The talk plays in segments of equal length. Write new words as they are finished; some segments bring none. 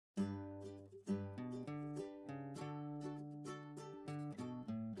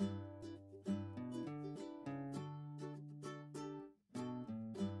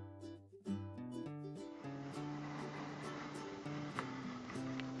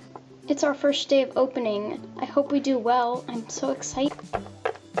It's our first day of opening. I hope we do well. I'm so excited.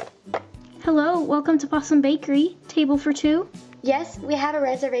 Hello, welcome to LPS Bakery. Table for two? Yes, we have a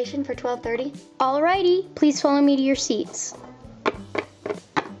reservation for 12:30. Alrighty, please follow me to your seats.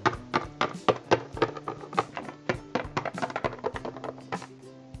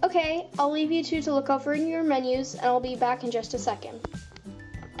 Okay, I'll leave you two to look over your menus, and I'll be back in just a second.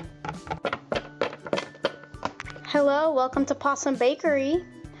 Hello, welcome to LPS Bakery.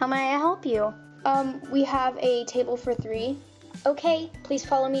 How may I help you? We have a table for three. Okay, please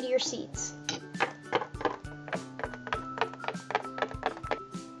follow me to your seats.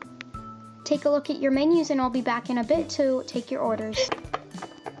 Take a look at your menus and I'll be back in a bit to take your orders.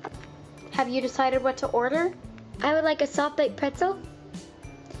 Have you decided what to order? I would like a soft baked pretzel.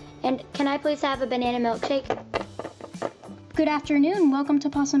 And can I please have a banana milkshake? Good afternoon, welcome to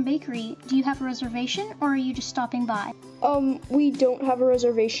LPS Bakery. Do you have a reservation or are you just stopping by? We don't have a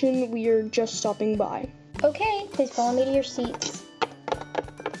reservation, we are just stopping by. Okay, please follow me to your seats.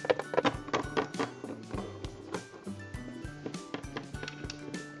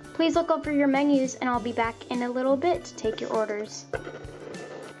 Please look over your menus and I'll be back in a little bit to take your orders.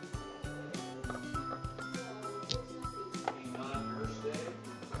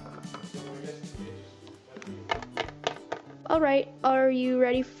 Alright, are you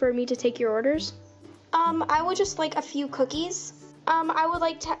ready for me to take your orders? I would just like a few cookies. I would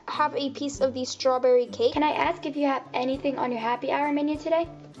like to have a piece of the strawberry cake. Can I ask if you have anything on your happy hour menu today?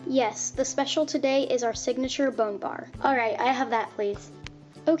 Yes, the special today is our signature bone bar. Alright, I have that please.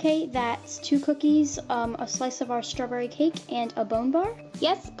 Okay, that's 2 cookies, a slice of our strawberry cake, and a bone bar?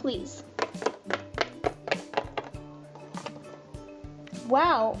 Yes, please.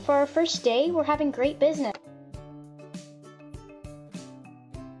 Wow, for our first day, we're having great business.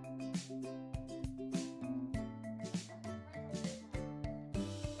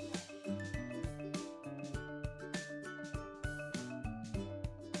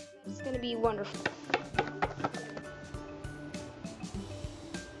 It's gonna be wonderful.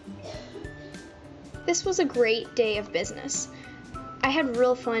 This was a great day of business. I had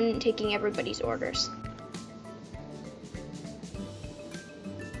real fun taking everybody's orders.